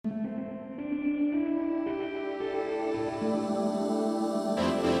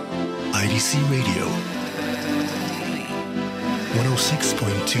IDC Radio,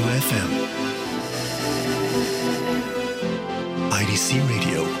 106.2 FM. IDC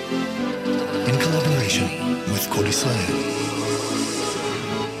Radio, in collaboration with Kol Israel.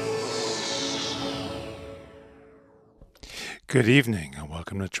 Good evening and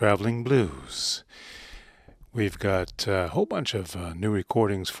welcome to Traveling Blues. We've got a whole bunch of new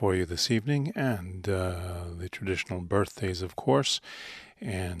recordings for you this evening and the traditional birthdays, of course.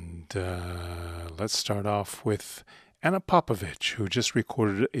 And let's start off with Anna Popovich, who just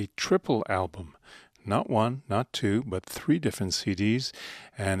recorded a triple album. Not one, not two, but 3 different CDs,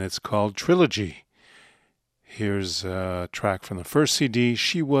 and it's called Trilogy. Here's a track from the first CD,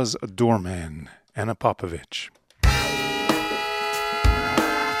 She Was a Doorman, Anna Popovich.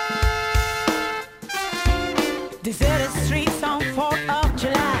 Deserted streets on 4th of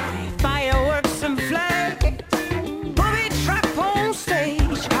July, fireworks and flags, booby trap on stage,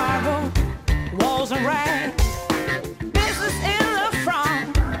 Chicago, walls and rags, business in the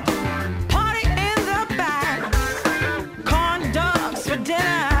front, party in the back, corn dogs for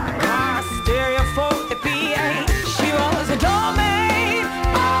dinner, car stereo for the PA. She was a doormaid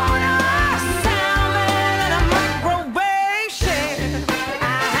on a salmon and a microwave shed.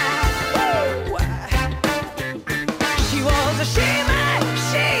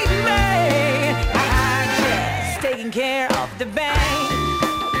 Care of the bank.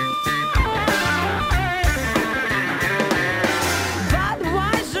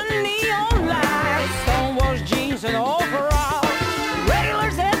 Budweiser neon lights, Stonewall's jeans and overalls,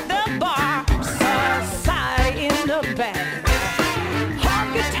 regulars at the bar, society in the back,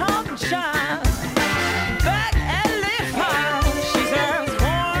 honky-tonk John, back at Live House, she serves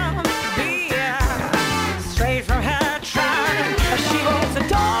warm beer, straight from her trunk. She was a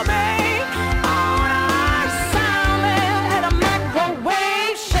doormaid.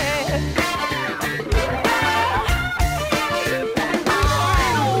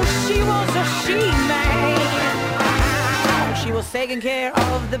 Taking care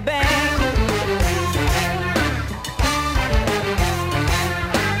of the bank.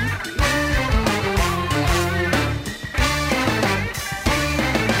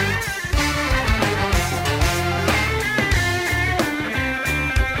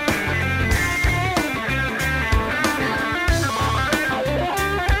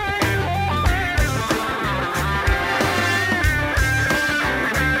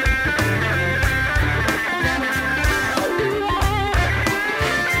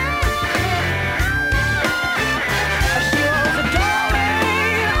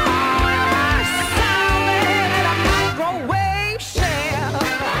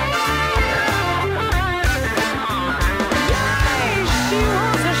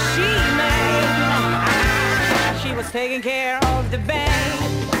 Taking care of the bank.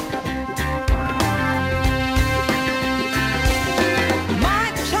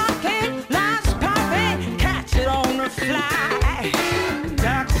 My chocolate, last popping, catch it on the fly.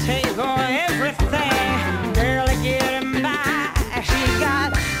 Duct tape on everything, girl, getting by. She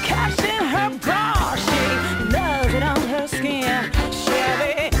got cash in her bra, she loves it on her skin. She'll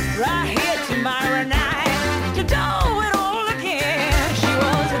be right here tomorrow night to do it all again. She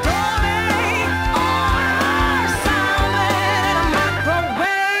was a doormaid on a salmon and a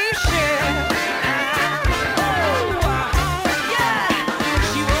microwave ship.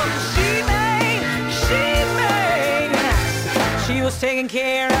 She was a she-made. She was taking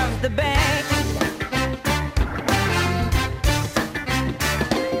care of the bank.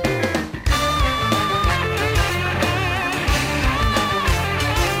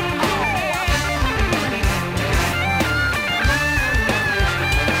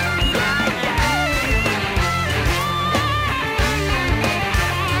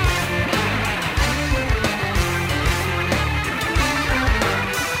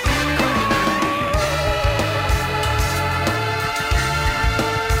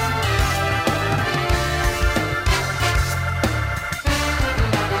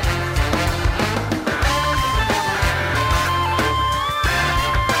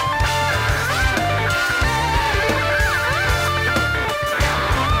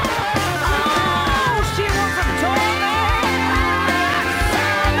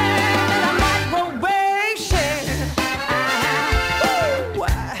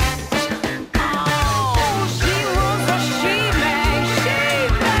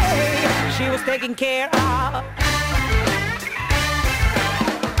 Taking care of.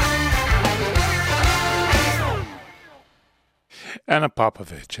 Anna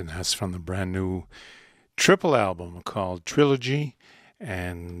Popovich, and that's from the brand new triple album called Trilogy,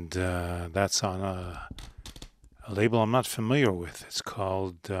 and that's on a a label I'm not familiar with. It's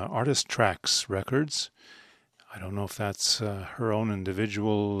called Artist Tracks Records. I don't know if that's her own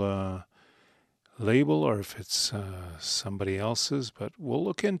individual label or if it's somebody else's, but we'll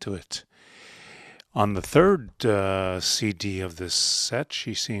look into it. On the third CD of this set,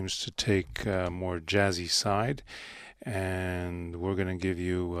 she seems to take a more jazzy side, and we're going to give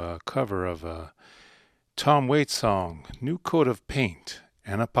you a cover of a Tom Waits song, New Coat of Paint,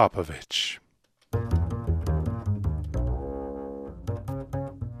 Anna Popovich.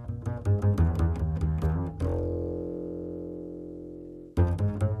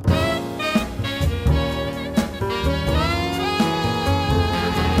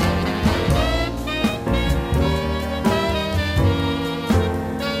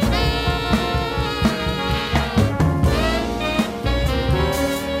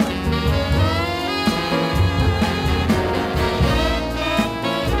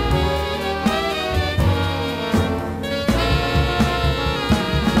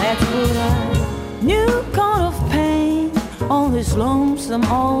 Lonesome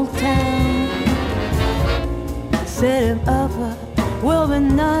old town. Set him up, we'll be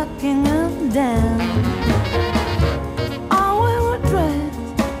knocking him down. I wear a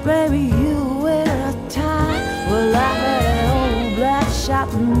dress, baby, you wear a tie. Well, I had an old black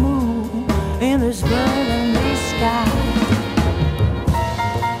shot moon in this burgundy sky.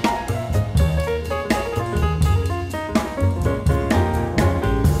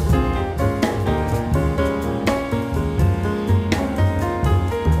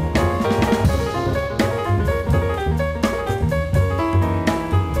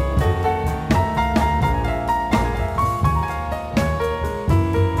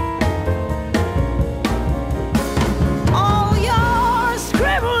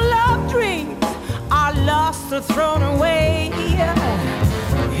 Thrown away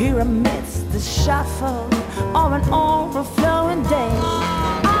here amidst the shuffle of an overflowing day.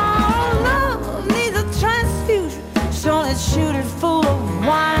 Our love needs a transfusion, so let's shoot it full of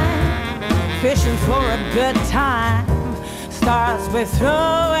wine. Fishing for a good time starts with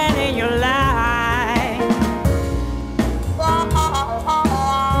throwing in your line.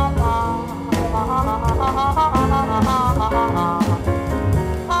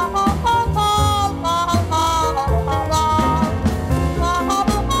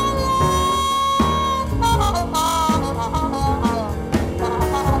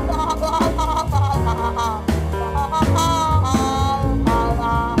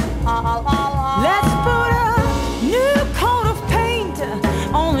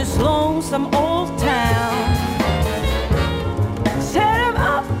 Some old town. Set him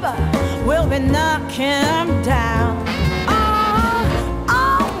up, we'll be knocking him down.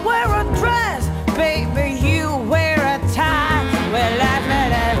 I'll wear a dress, baby, you wear a tie. We're laughing at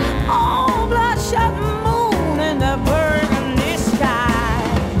that old bloodshot moon in the burgundy sky.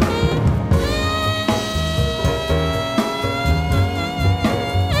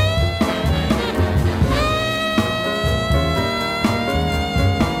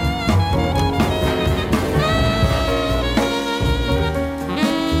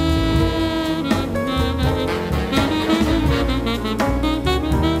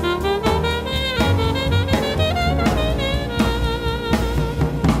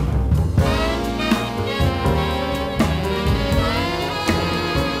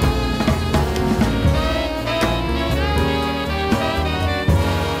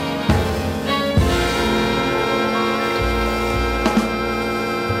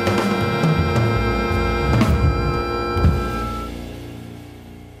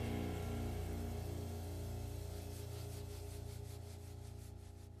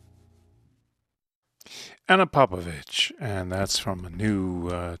 Anna Popovich, and that's from a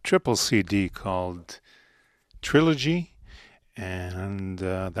new triple CD called Trilogy, and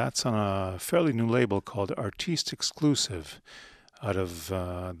that's on a fairly new label called Artiest Exclusive out of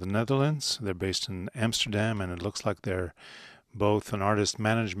the Netherlands. They're based in Amsterdam, and it looks like they're both an artist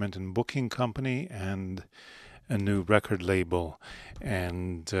management and booking company and a new record label.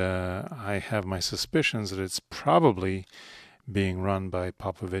 And I have my suspicions that it's probably being run by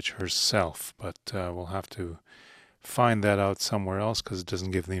Popovich herself, but we'll have to find that out somewhere else because it doesn't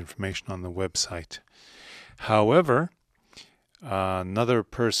give the information on the website. However, another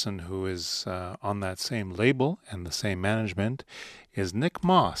person who is on that same label and the same management is Nick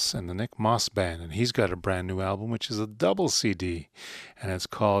Moss and the Nick Moss Band, and he's got a brand new album which is a double CD, and it's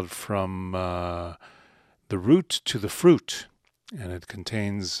called From the Root to the Fruit. And it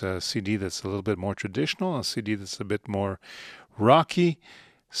contains a CD that's a little bit more traditional, a CD that's a bit more rocky.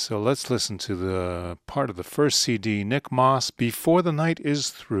 So let's listen to the part of the first CD, Nick Moss, Before the Night is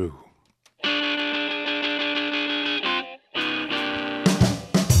Through.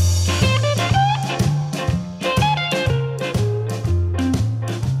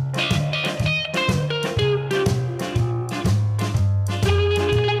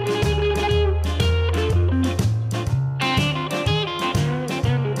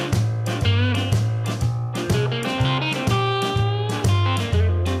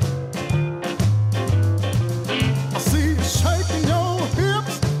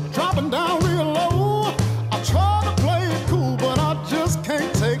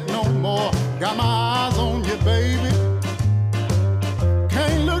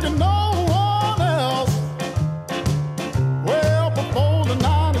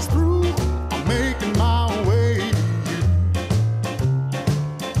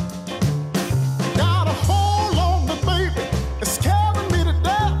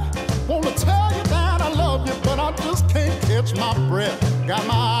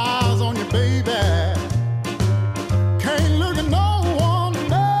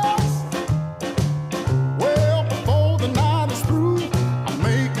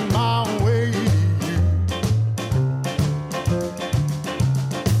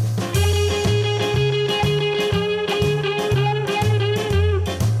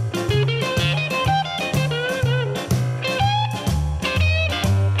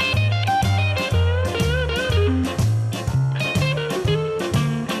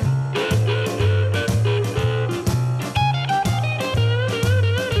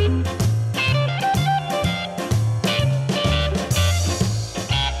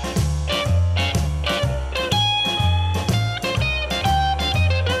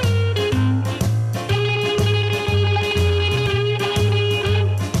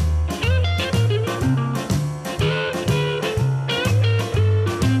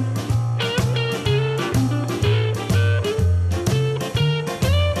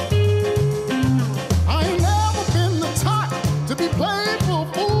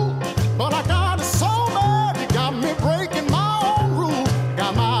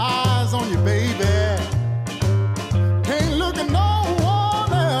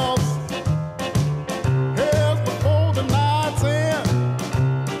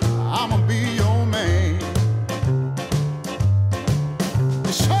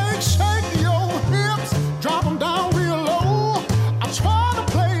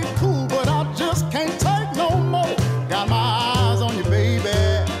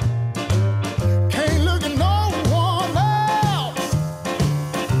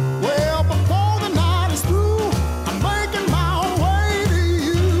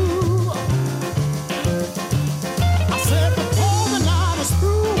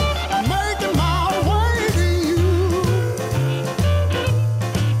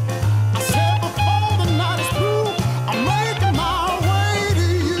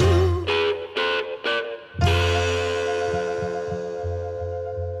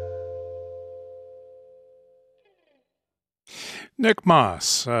 Nick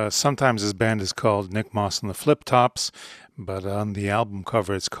Moss. Sometimes his band is called Nick Moss and the Flip Tops, but on the album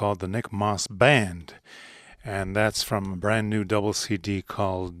cover it's called the Nick Moss Band. And that's from a brand new double CD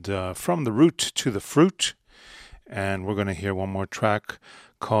called From the Root to the Fruit. And we're going to hear one more track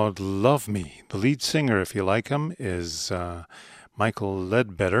called Love Me. The lead singer, if you like him, is Michael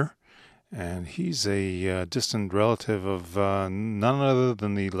Ledbetter. And he's a distant relative of none other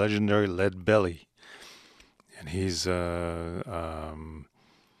than the legendary Lead Belly. And he's a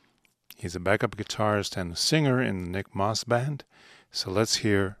backup guitarist and a singer in the Nick Moss Band. So let's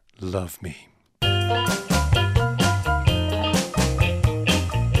hear Love Me.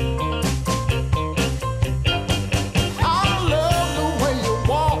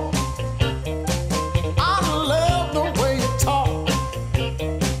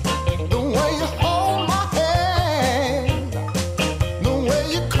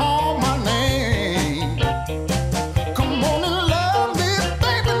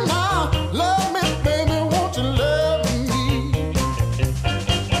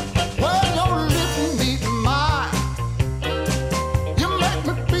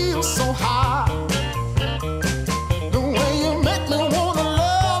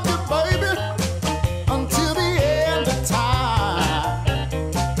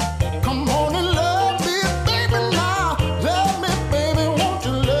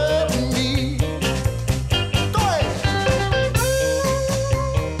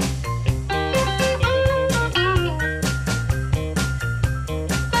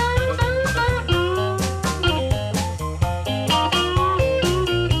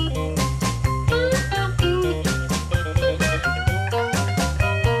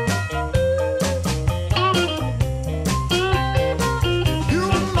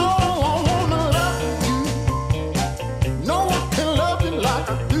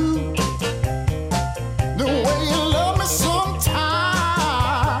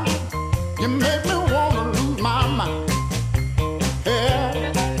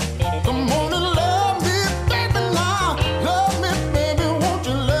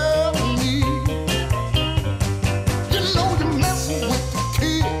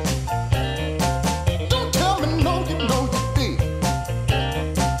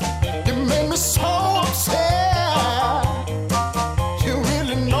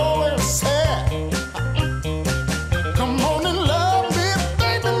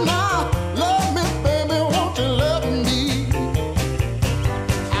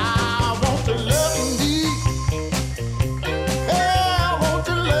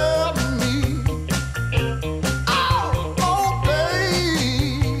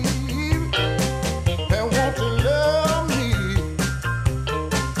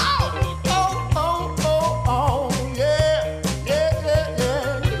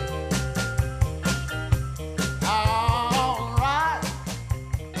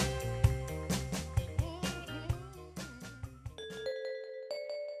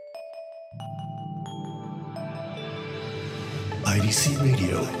 IDC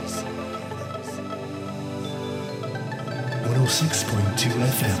Radio 106.2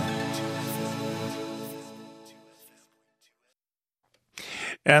 FM.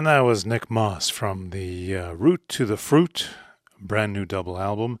 And that was Nick Moss from the Root to the Fruit, brand new double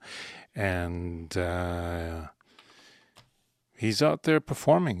album. And he's out there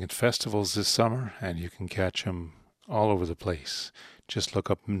performing at festivals this summer, and you can catch him all over the place. Just look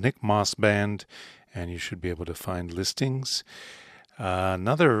up Nick Moss Band, and you should be able to find listings.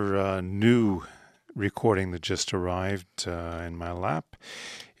 Another new recording that just arrived in my lap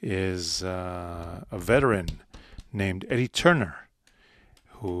is a veteran named Eddie Turner,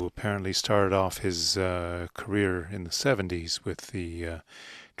 who apparently started off his career in the 70s with the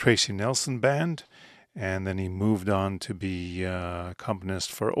Tracy Nelson Band, and then he moved on to be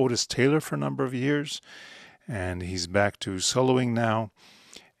accompanist for Otis Taylor for a number of years, and he's back to soloing now,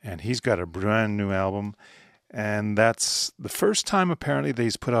 and he's got a brand new album, and that's the first time apparently that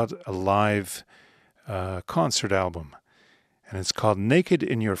he's put out a live concert album, and it's called Naked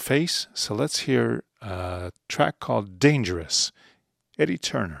in Your Face. So let's hear a track called Dangerous, Eddie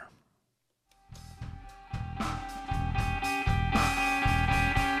Turner.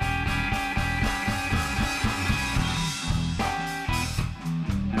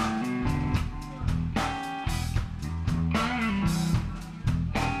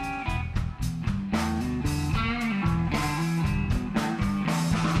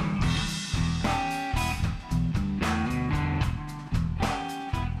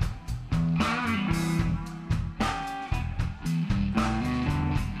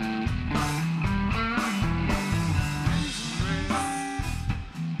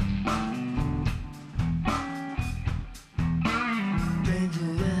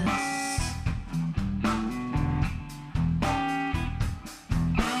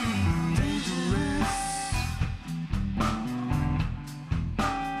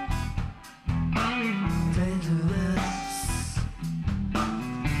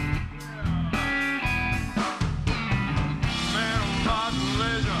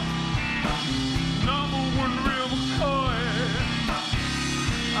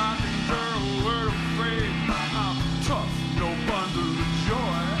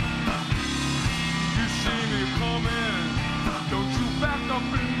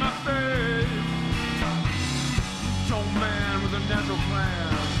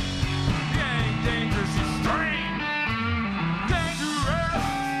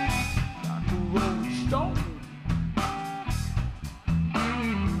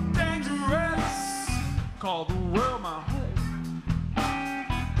 call the world my home.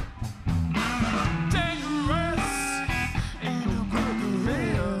 Dangerous, ain't no good to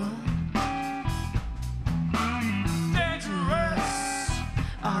live. Dangerous,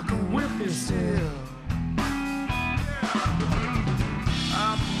 I can whip you still.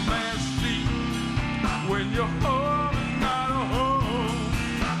 I'm a man sleep when you're home and not a home.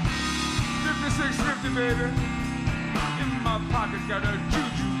 5650, baby. In my pocket got a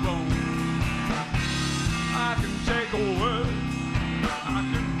juju bone. I can take a word, I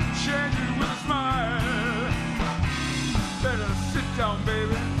can change it with a smile. Better sit down,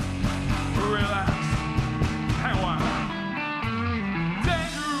 baby, relax, hang on.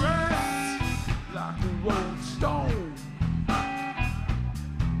 Dangerous, like a rolling stone.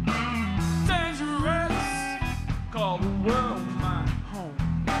 Dangerous, call the world my home.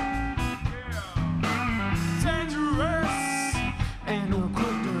 Yeah. Dangerous, ain't no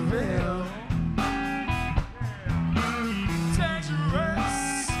quick to veil.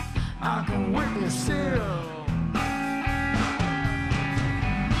 I can whip you still.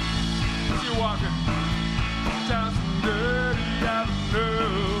 You're walking down some dirty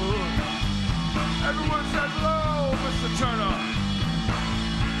avenue. Everyone says hello, Mr. Turner.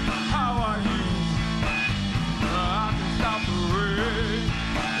 How are you? I can stop the rain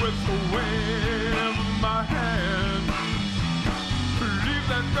with a wave of my hand. Leave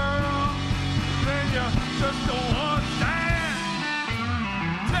that girl, then you just don't understand.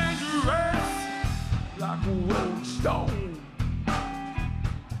 Like a rolling stone.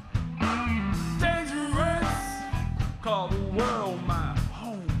 Dangerous, call the world my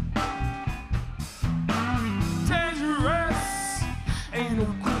home. Dangerous, ain't no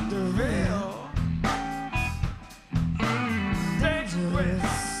quick to veil.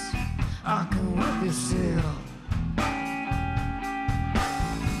 Dangerous, I can whip you still.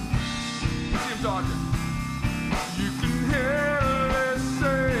 See him talking. You can hear this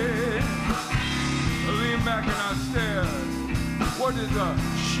say, lean back and I stared. What is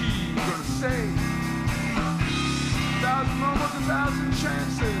she gonna say? 1,000 moments, 1,000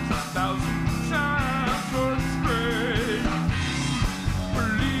 chances, 1,000 times for a spray.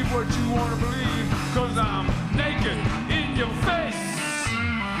 Believe what you wanna believe, 'cause I'm naked in your face.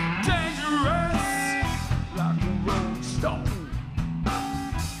 Dangerous, like a rolling stone.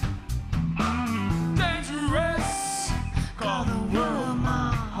 Dangerous, call the world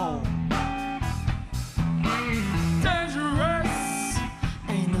my home. Dangerous,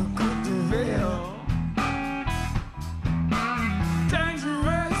 ain't no good to veil.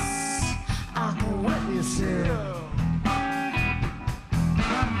 Dangerous, I can whip you still.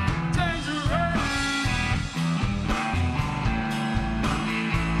 Dangerous,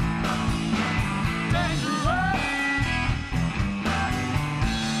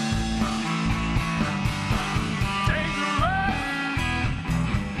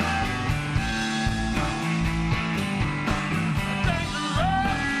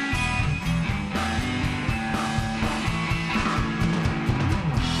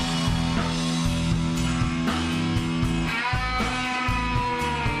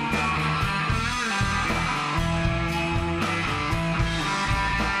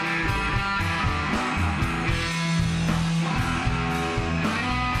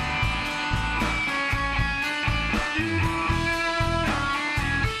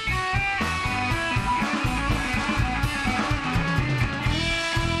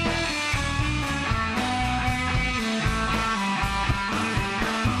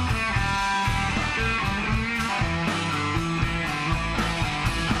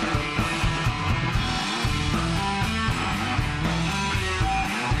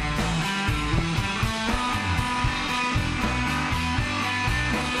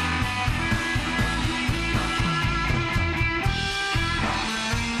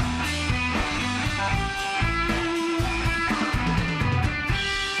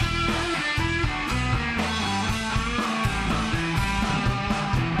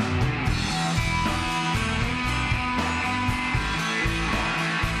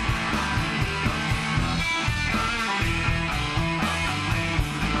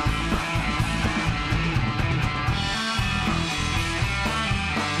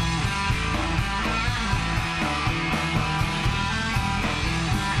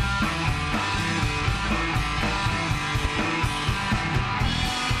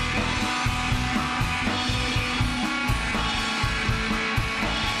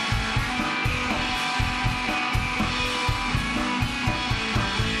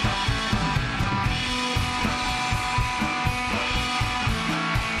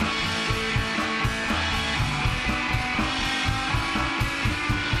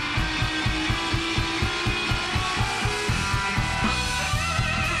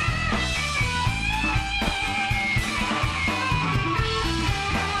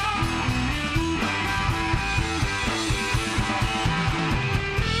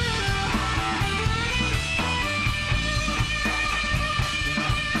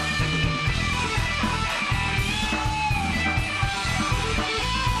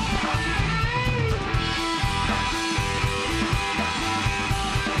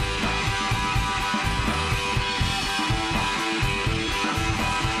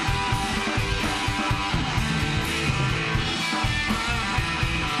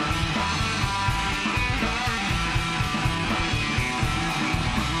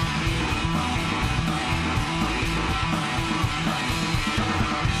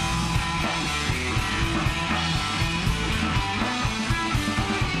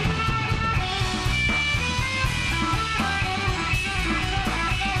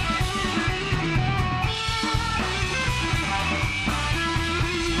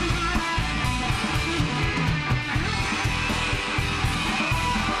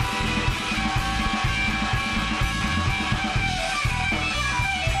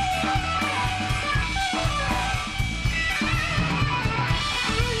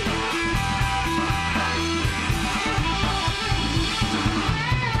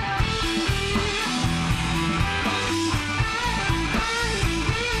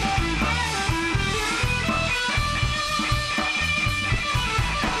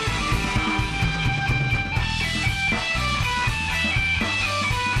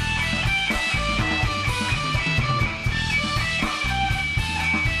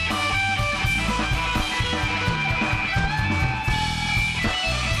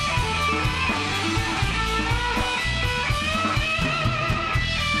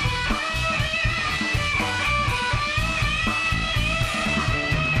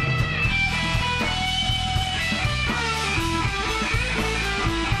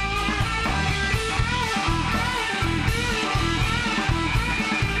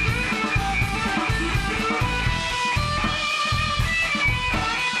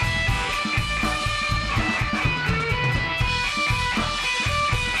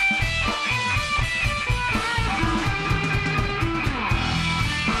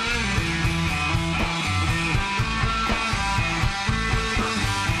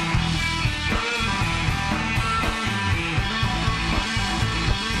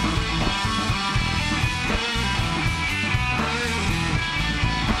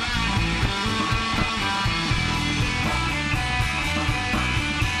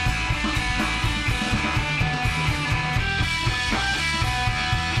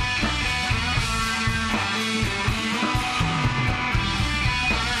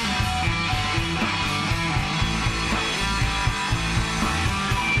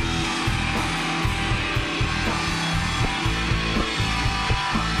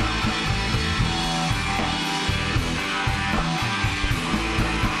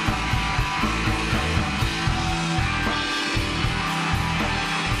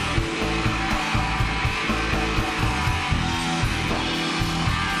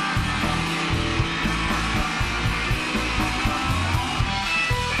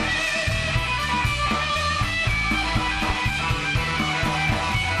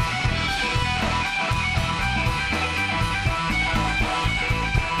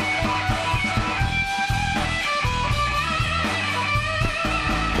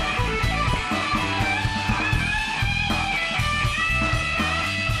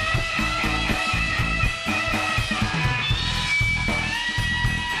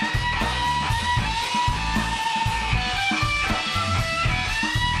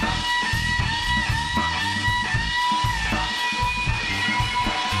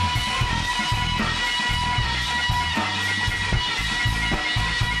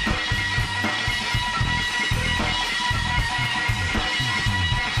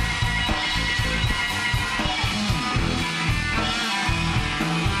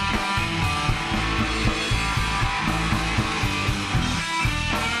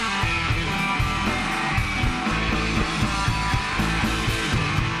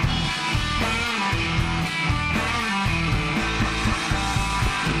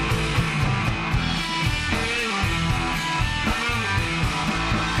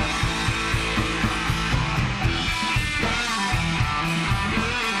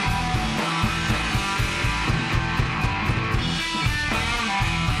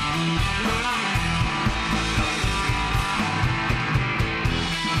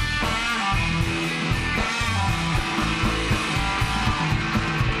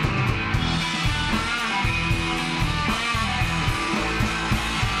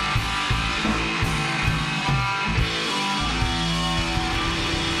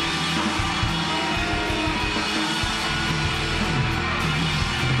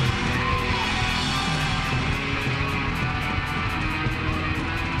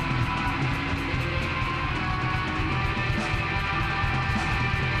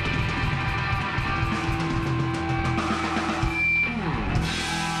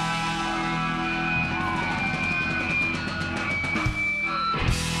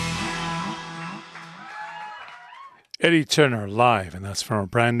 Eddie Turner live, and that's from a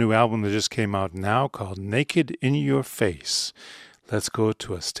brand new album that just came out now called Naked in Your Face. Let's go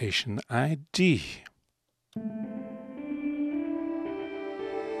to a station ID.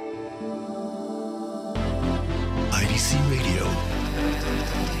 IDC Radio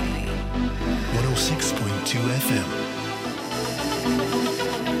 106.2 FM.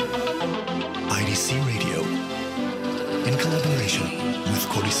 IDC Radio in collaboration with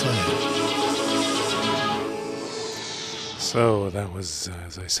Cordy. So that was,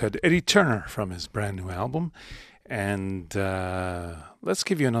 as I said, Eddie Turner from his brand new album. And let's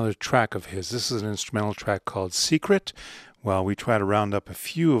give you another track of his. This is an instrumental track called Secret. While we try to round up a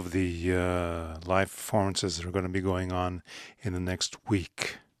few of the live performances that are going to be going on in the next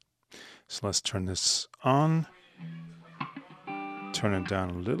week. So let's turn this on. Turn it down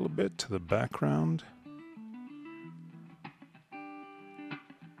a little bit to the background.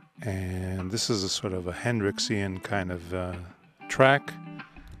 And this is a sort of a Hendrixian kind of track.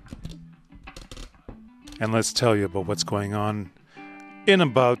 And let's tell you about what's going on in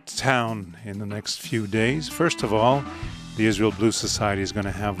about town in the next few days. First of all, the Israel Blues Society is going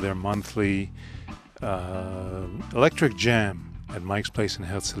to have their monthly electric jam at Mike's Place in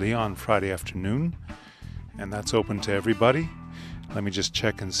Herzliya on Friday afternoon. And that's open to everybody. Let me just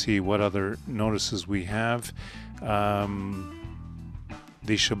check and see what other notices we have.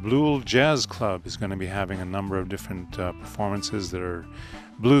 The Shablul Jazz Club is going to be having a number of different performances that are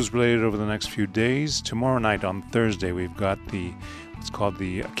blues related over the next few days. Tomorrow night on Thursday, we've got what's called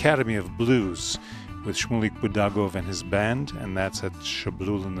the Academy of Blues with Shmulik Budagov and his band, and that's at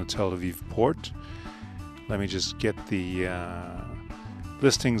Shablul in the Tel Aviv port. Let me just get the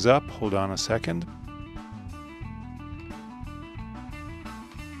listings up. Hold on a second.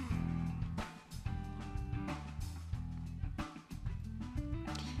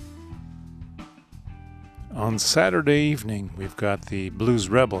 On Saturday evening, we've got the Blues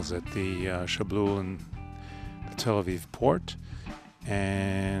Rebels at the Shablul in the Tel Aviv port.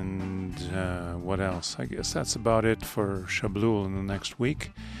 And what else? I guess that's about it for Shablul in the next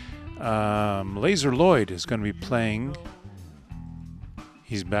week. Laser Lloyd is going to be playing.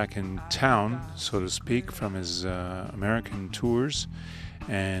 He's back in town, so to speak, from his American tours.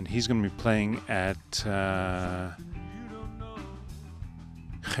 And he's going to be playing at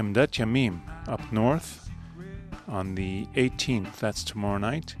Chemdat Yamim up north on the 18th, that's tomorrow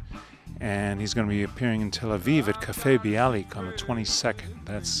night. And he's going to be appearing in Tel Aviv at Cafe Bialik on the 22nd.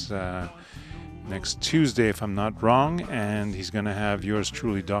 That's next Tuesday, if I'm not wrong. And he's going to have yours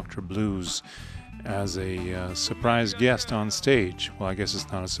truly, Dr. Blues, as a surprise guest on stage. Well, I guess it's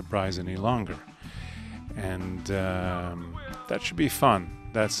not a surprise any longer. And that should be fun.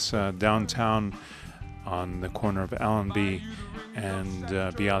 That's downtown on the corner of Allenby and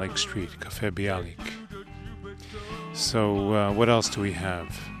Bialik Street, Cafe Bialik. So what else do we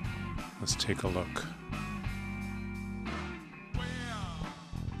have? Let's take a look.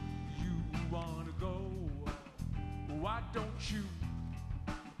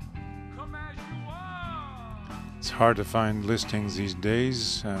 It's hard to find listings these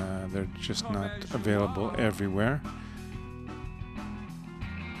days. They're just not available everywhere.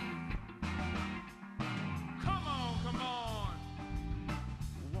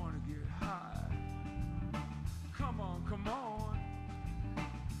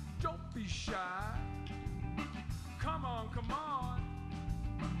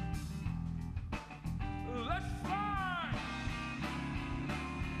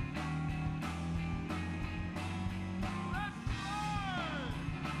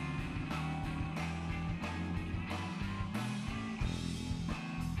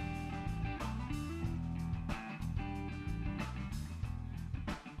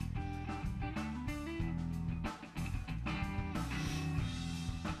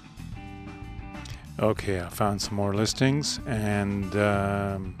 Okay, I found some more listings, and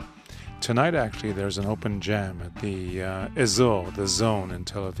tonight actually there's an open jam at the Ezol, the Zone in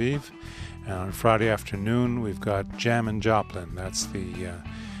Tel Aviv, and on Friday afternoon we've got Jam and Joplin. That's the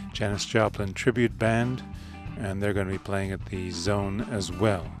Janis Joplin tribute band, and they're going to be playing at the Zone as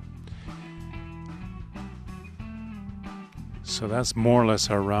well. So that's more or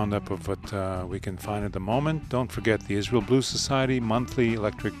less our roundup of what we can find at the moment. Don't forget the Israel Blues Society monthly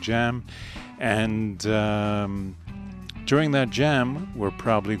electric jam. And during that jam, we're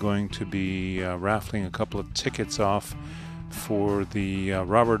probably going to be raffling a couple of tickets off for the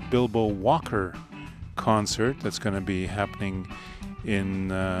Robert Bilbo Walker concert that's going to be happening in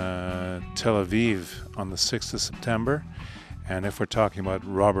Tel Aviv on the 6th of September. And if we're talking about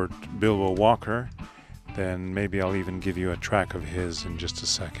Robert Bilbo Walker, then maybe I'll even give you a track of his in just a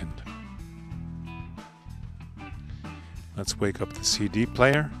second. Let's wake up the CD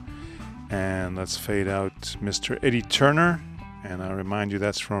player. And let's fade out Mr. Eddie Turner. And I remind you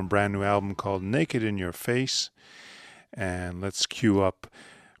that's from a brand new album called Naked in Your Face. And let's cue up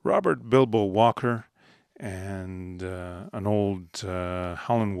Robert Bilbo Walker and an old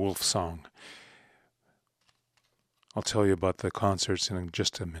Howlin' Wolf song. I'll tell you about the concerts in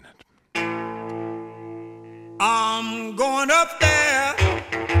just a minute. I'm going up there.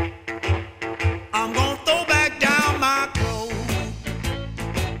 I'm going to throw back down my clothes.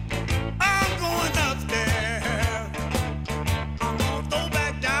 I'm going upstairs. I'm going to throw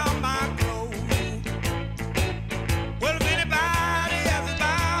back down my clothes. Well, if anybody asks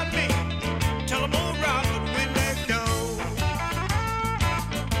about me, tell them old Robert when they go.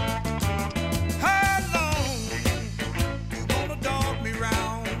 How long you gonna dog me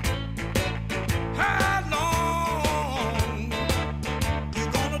round? How long you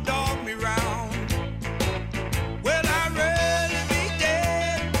gonna dog me round? Well, I'd rather be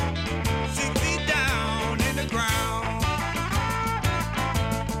dead, 6 feet down in the ground.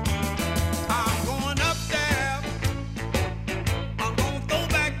 I'm going up there. I'm gonna throw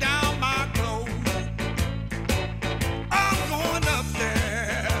back down my clothes. I'm going up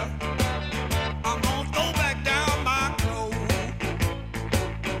there. I'm gonna throw back down my clothes.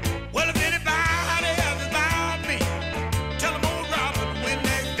 Well, if anybody asks about me, tell them old Robert when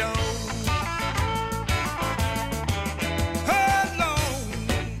they go. How long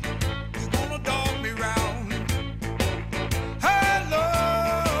you gonna dog me round? How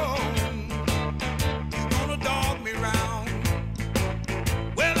long you gonna dog me round?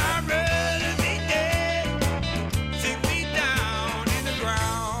 Well, I'd rather be dead, 6 feet down in the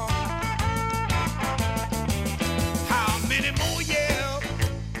ground. How many more years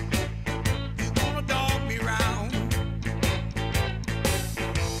you gonna dog me round?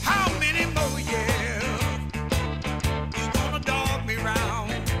 How many more years you gonna dog me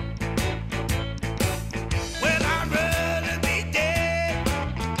round? Well, I'd rather be dead,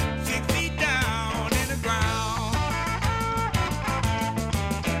 6 feet down in the ground.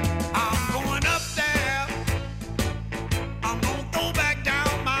 I'm going up there. I'm gonna throw back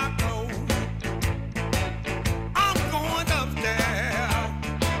down my clothes. I'm going up there.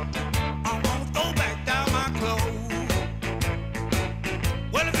 I'm gonna throw back down my clothes.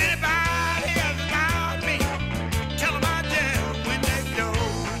 Well, if anybody asks about me, tell them I tell when they go.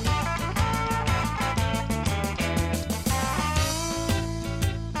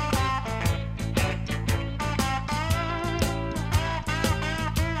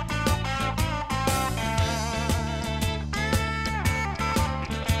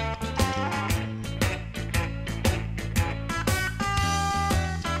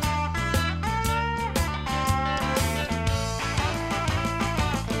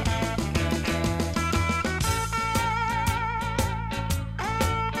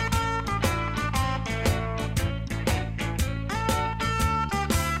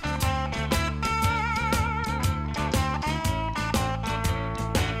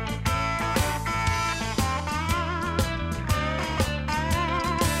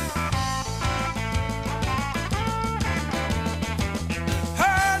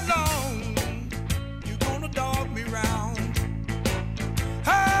 How long you gonna dog me round?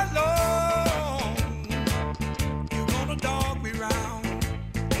 How long you gonna dog me round?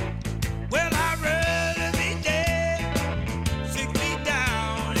 Well, I'd rather be dead, 6 feet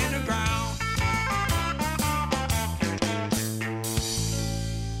down in the ground.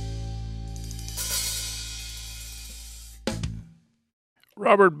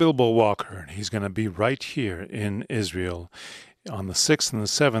 Robert Bilbo Walker, and he's going to be right here in Israel on the 6th and the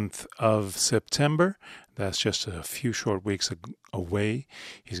 7th of September. That's just a few short weeks away.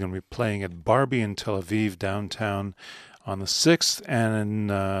 He's going to be playing at Barbie in Tel Aviv downtown on the 6th, and in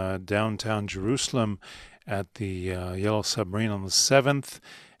downtown Jerusalem at the Yellow Submarine on the 7th.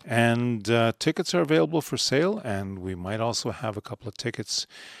 And tickets are available for sale, and we might also have a couple of tickets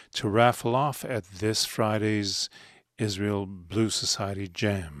to raffle off at this Friday's Israel Blues Society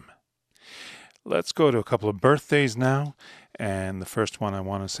Jam. Let's go to a couple of birthdays now. And the first one I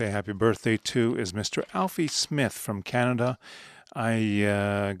want to say happy birthday to is Mr. Alfie Smith from Canada.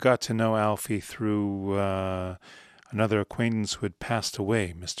 I got to know Alfie through another acquaintance who had passed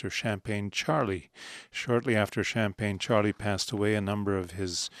away, Mr. Champagne Charlie. Shortly after Champagne Charlie passed away, a number of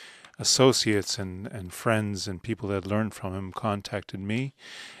his associates and friends and people that learned from him contacted me,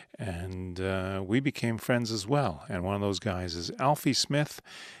 and we became friends as well. And one of those guys is Alfie Smith,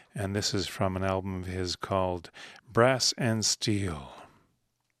 and this is from an album of his called Brass and Steel.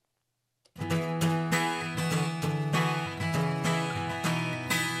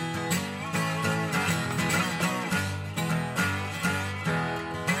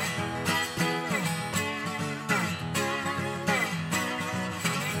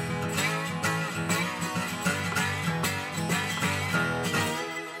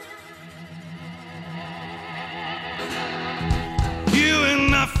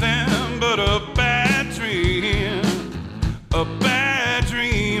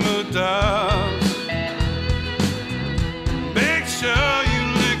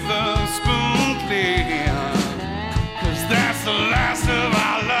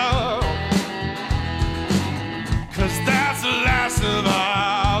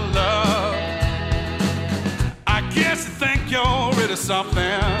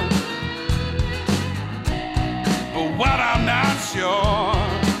 something, but what I'm not sure.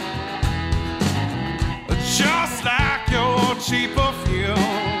 Just like your cheap perfume,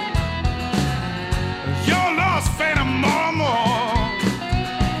 your lost phantom more.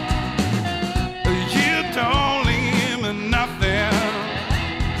 You don't leave me nothing,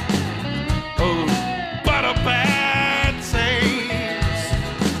 oh, but a bad taste.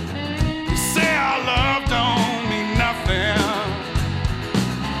 You say our love don't mean nothing.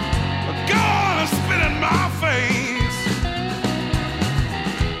 Go on and spit in my face.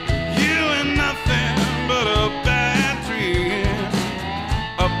 You ain't nothing but a bad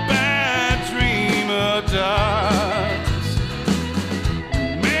dream of dust.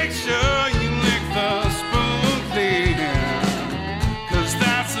 Make sure you lick the spoon clean, 'cause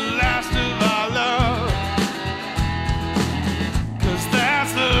that's the last of our love. 'Cause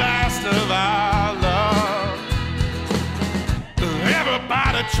that's the last of our love.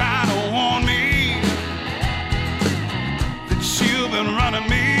 Everybody trying to warn me that you've been running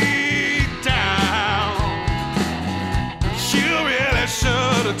me down. You really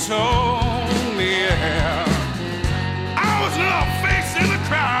should have told me. I was not facing the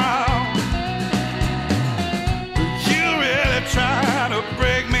crowd. You really tried to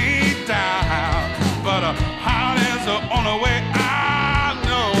break me down, but a heart is the only way I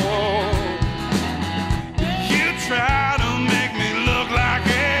know. You try to make me look like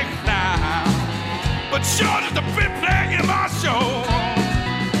a clown, but you're just a bit player in my show.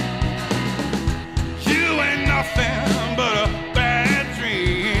 You ain't nothing but a bad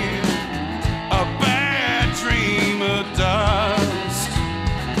dream of dust.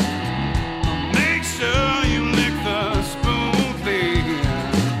 Make sure you lick the spoon clean,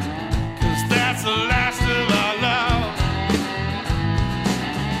 'cause that's the last of our love.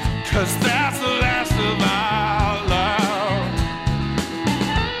 'Cause that's the last of our love.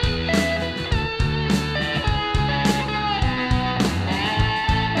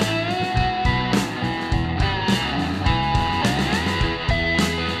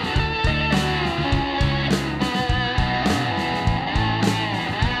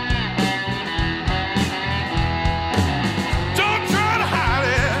 Don't try to hide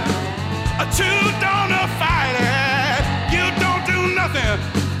it, two don't fight it. You don't do nothing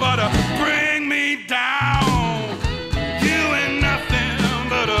but bring me down. You ain't nothing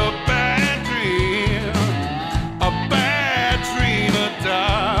but a bad dream of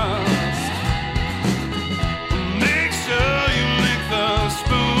dust. Make sure you lick the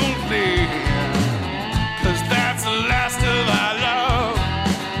spoon clean, 'cause that's the last of our love.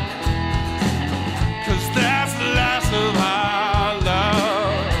 'Cause that's the last of our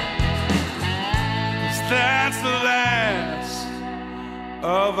love. 'Cause that's the last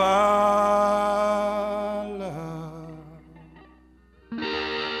of our love.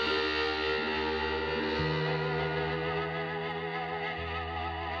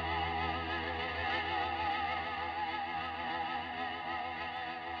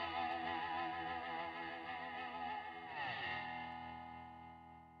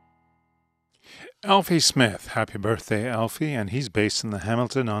 Alfie Smith, happy birthday, Alfie, and he's based in the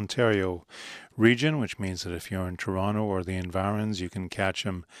Hamilton, Ontario region, which means that if you're in Toronto or the environs, you can catch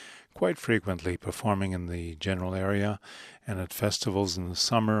him quite frequently performing in the general area and at festivals in the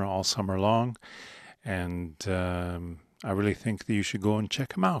summer, all summer long. And I really think that you should go and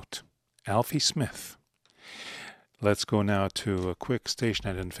check him out. Alfie Smith. Let's go now to a quick station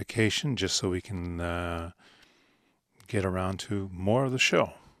identification just so we can get around to more of the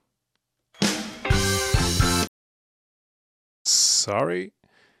show. Sorry.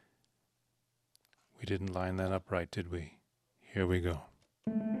 We didn't line that up right, did we? Here we go.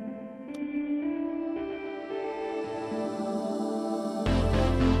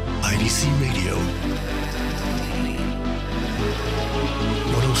 IDC Radio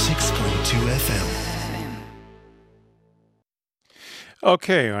 106.2 FM.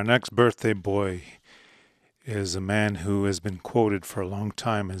 Okay, our next birthday boy is a man who has been quoted for a long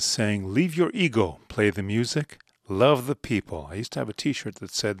time as saying, "Leave your ego, play the music, love the people." I used to have a t-shirt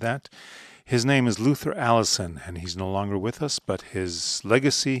that said that. His name is Luther Allison, and he's no longer with us, but his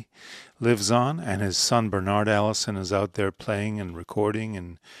legacy lives on, and his son Bernard Allison is out there playing and recording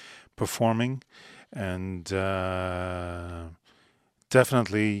and performing. And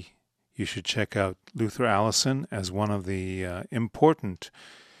definitely you should check out Luther Allison as one of the important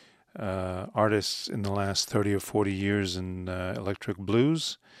artists in the last 30 or 40 years in electric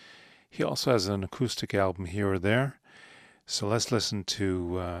blues. He also has an acoustic album here or there. So let's listen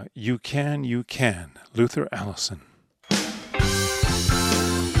to You Can, Luther Allison.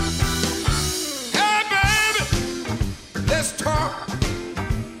 Hey, baby, just talk.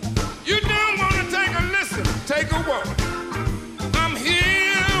 You don't want to take a listen, take a walk. I'm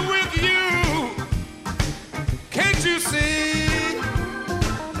here with you. Can't you see?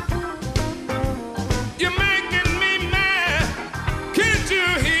 You're making me mad. Can't you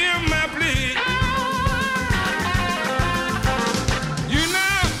hear my plea? You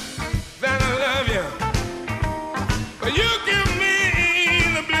know that I love you, but you give me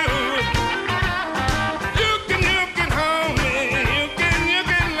the blues. You can hold me, you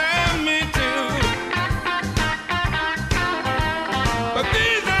can love me too. But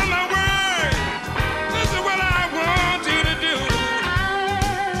these are my words. This is what I want you to do.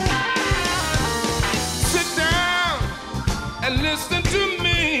 Sit down and listen to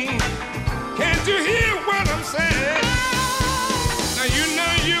me. Can't you hear what I'm saying? Now you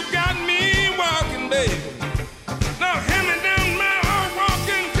know you got me walking, baby. Now hand me down my old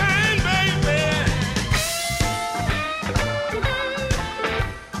walking cane, baby.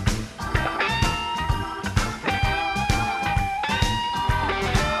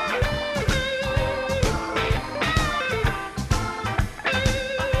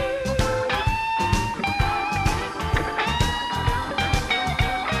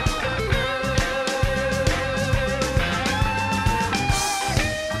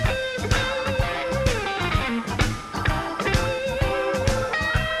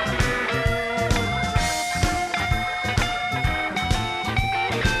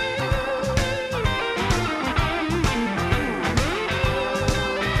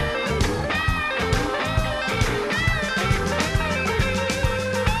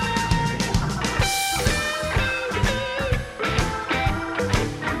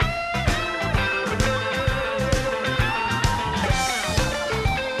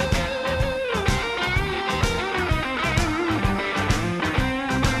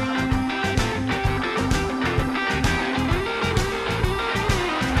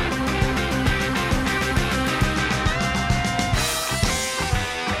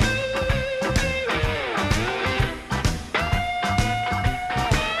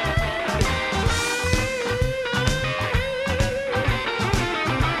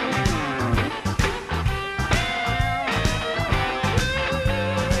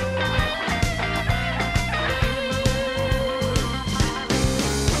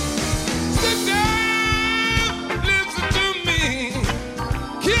 Sit down, listen to me.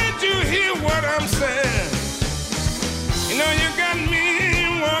 Can't you hear what I'm saying? You know you got me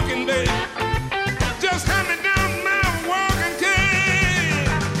walking, baby. Just hand me down my walking cane.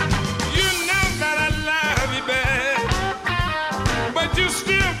 You know that I love you, babe, but you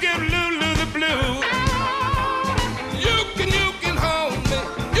still give Lulu the blues. You can hold me.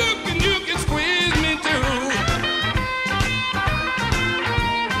 You can squeeze me too.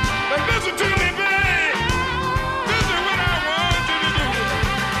 But listen to me, babe. This is what I want you to do.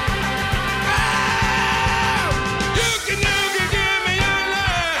 Oh, you can give me your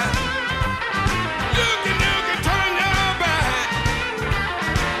love. You can turn your back.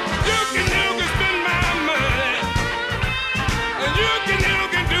 You can spend my money. And you can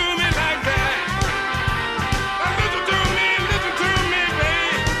do me like that. Now listen to me,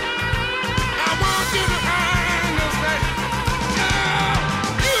 babe. I want you to understand. Oh,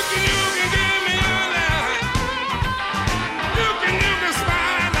 you can give me your love. You can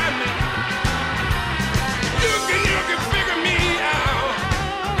smile at me. You can figure me out.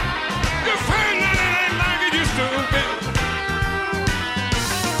 You find that it ain't like it used to be.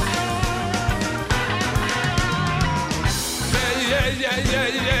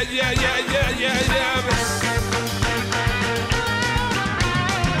 Yeah.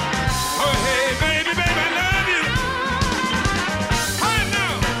 Oh, hey, baby, I love you. I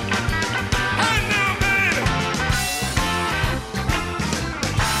know, baby.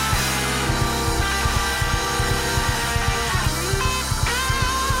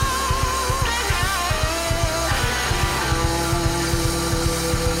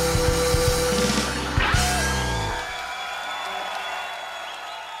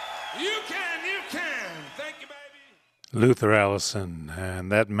 You can. Thank you, baby. Luther Allison,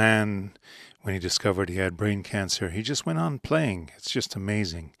 and that man, when he discovered he had brain cancer, he just went on playing. It's just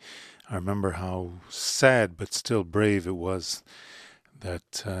amazing. I remember how sad but still brave it was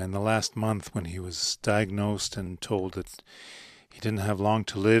that in the last month when he was diagnosed and told that he didn't have long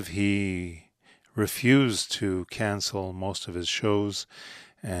to live, he refused to cancel most of his shows,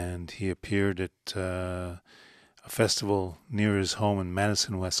 and he appeared at a festival near his home in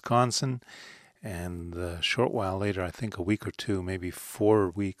Madison, Wisconsin. And a short while later, I think a week or two, maybe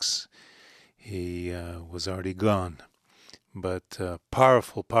 4 weeks, he was already gone. But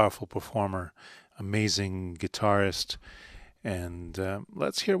powerful performer, amazing guitarist, And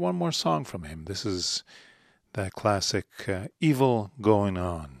let's hear one more song from him. This is that classic Evil Going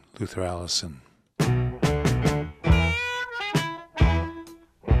On, Luther Allison.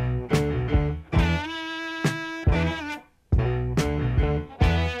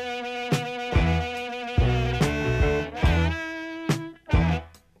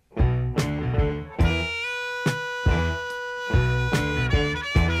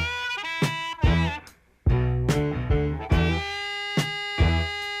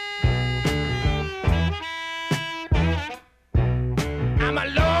 I'm a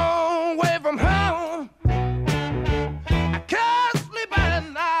long way from home. I can't sleep at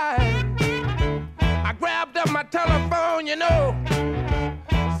night. I grabbed up my telephone, you know.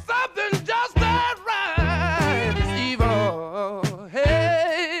 Something just ain't right. It's evil.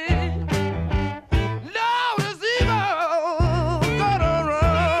 Hey, Lord, it's evil. Gonna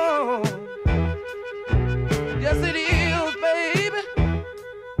run. Yes, it is, baby.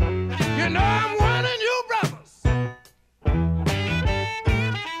 You know I'm warning you, brothers.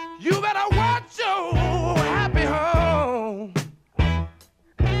 You better watch your happy home.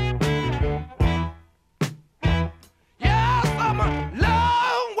 Yes, I'm a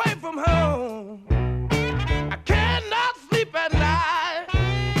long way from home. I cannot sleep at night.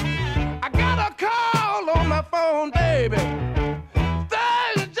 I got a call on my phone, baby.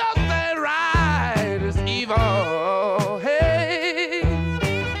 Things just ain't right. It's evil. Hey,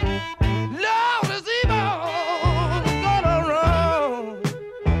 Lord, it's evil. Gonna run.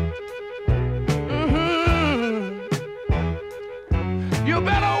 You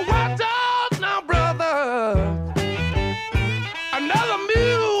better watch out now, brother. Another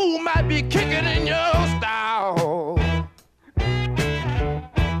mule might be kicking in your style.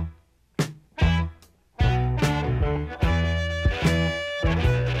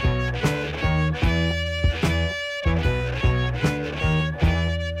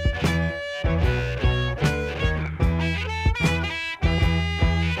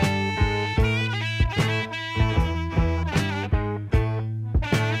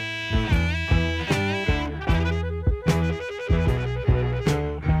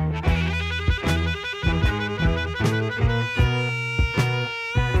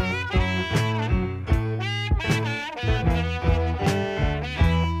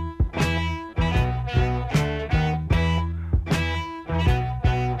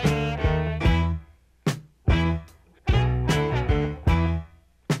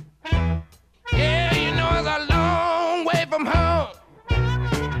 Yeah, you know it's a long way from home.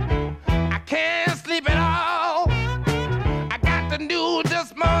 I can't sleep at all. I got the news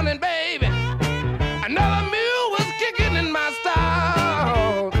this morning, baby. Another mule was kicking in my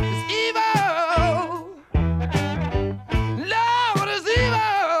stall. It's evil. Lord, it's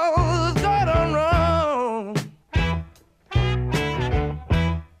evil. It's gonna run.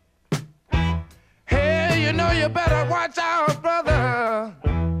 Hey, you know you better watch out, brother.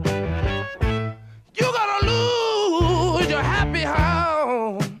 You're gonna lose your happy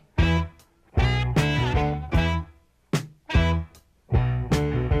home.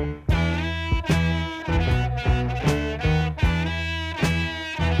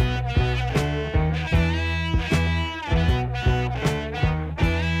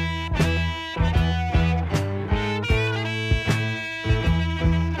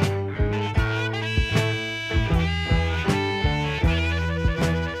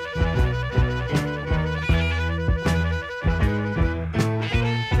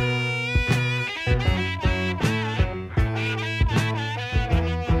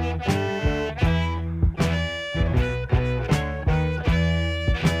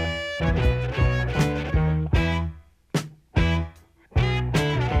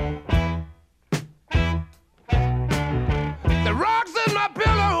 The rocks in my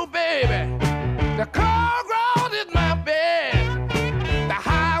pillow, baby. The cold ground is my bed. The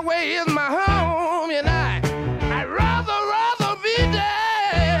highway is my home, and I'd rather be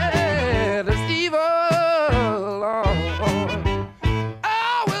dead. It's evil. Oh,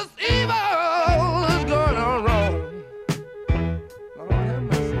 it's evil. It's gonna wrong. Lord have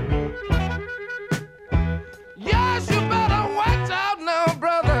mercy. Yes, you better watch out now,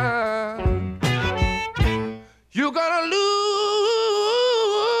 brother. You're gonna lose,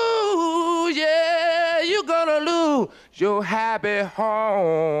 yeah, you're gonna lose your happy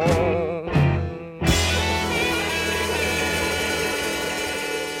home.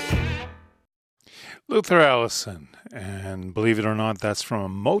 Luther Allison, and believe it or not, that's from a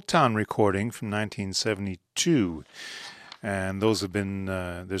Motown recording from 1972. And those have been,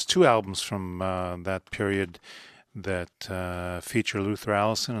 there's two albums from that period that feature Luther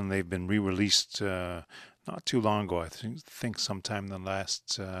Allison, and they've been re-released not too long ago. I think sometime in the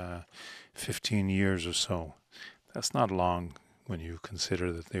last 15 years or so. That's not long when you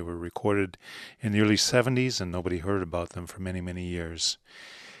consider that they were recorded in the early 70s and nobody heard about them for many, many years.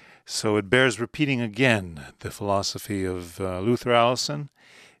 So it bears repeating again the philosophy of Luther Allison.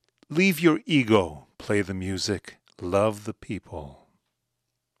 Leave your ego, play the music, love the people.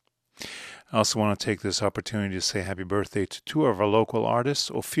 I also want to take this opportunity to say happy birthday to two of our local artists,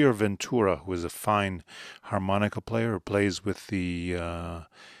 Ophir Ventura, who is a fine harmonica player who plays with the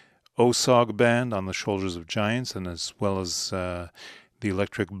OSOG band on the Shoulders of Giants, and as well as the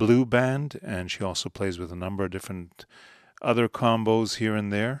Electric Blue Band, and she also plays with a number of different other combos here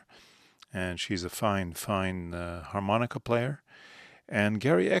and there, and she's a fine harmonica player. And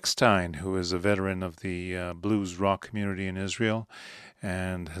Gary Eckstein, who is a veteran of the blues rock community in Israel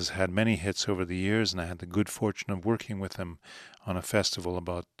and has had many hits over the years, and I had the good fortune of working with him on a festival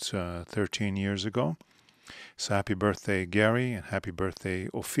about 13 years ago. So happy birthday, Gary, and happy birthday,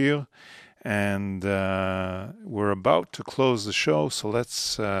 Ophir. And we're about to close the show, so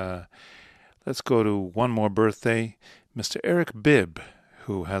let's go to one more birthday. Mr. Eric Bibb,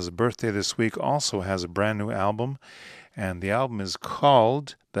 who has a birthday this week, also has a brand new album, and the album is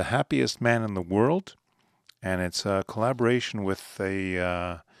called The Happiest Man in the World, and it's a collaboration with a,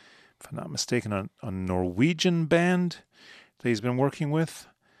 if I'm not mistaken, a Norwegian band that he's been working with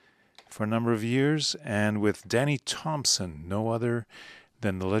for a number of years, and with Danny Thompson, no other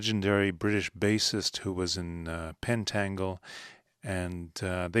than the legendary British bassist who was in Pentangle, and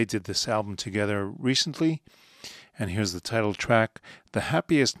they did this album together recently, and here's the title track, The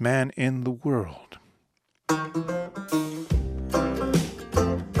Happiest Man in the World.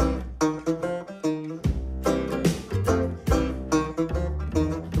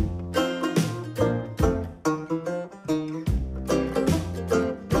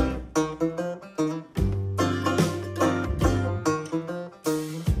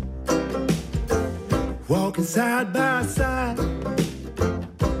 Walking side by side,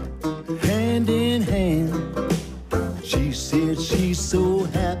 hand in hand. She said she's so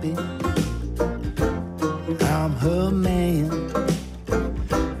happy, I'm her man.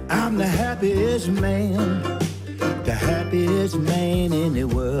 I'm the happiest man in the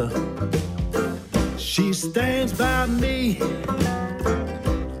world. She stands by me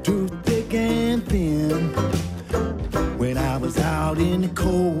through thick and thin. When I was out in the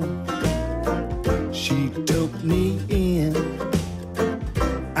cold, she took me in.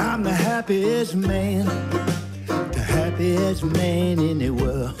 I'm the happiest man in the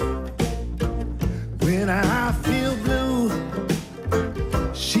world. When I feel blue,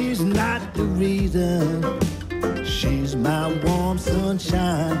 she's not the reason. She's my warm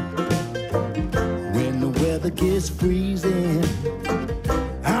sunshine. When the weather gets freezing,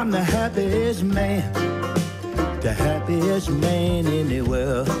 I'm the happiest man in the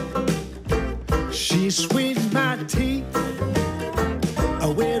world. She sweetens my teeth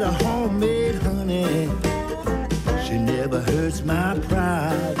with a homemade honey. She never hurts my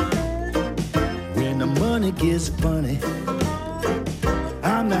pride. When the money gets funny,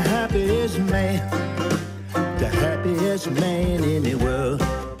 I'm the happiest man in the world.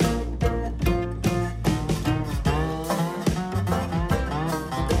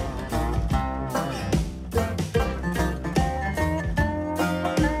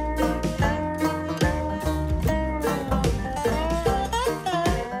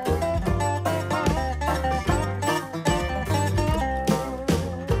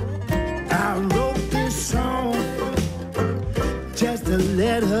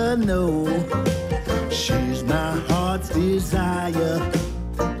 Let her know she's my heart's desire.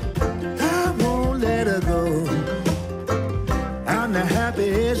 I won't let her go. I'm the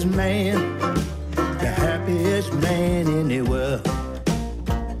happiest man in the world.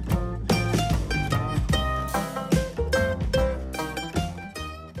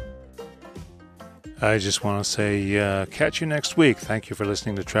 I just want to say catch you next week. Thank you for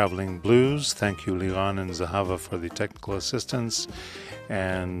listening to Traveling Blues. Thank you, Liran and Zahava, for the technical assistance.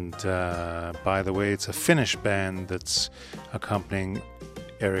 And by the way, it's a Finnish band that's accompanying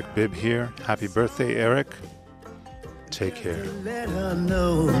Eric Bibb here. Happy birthday, Eric. Take care. Let her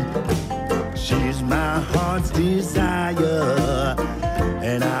know she's my heart's desire,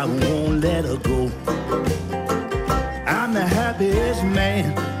 and I won't let her go. I'm the happiest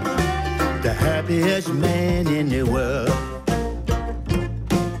man in the world.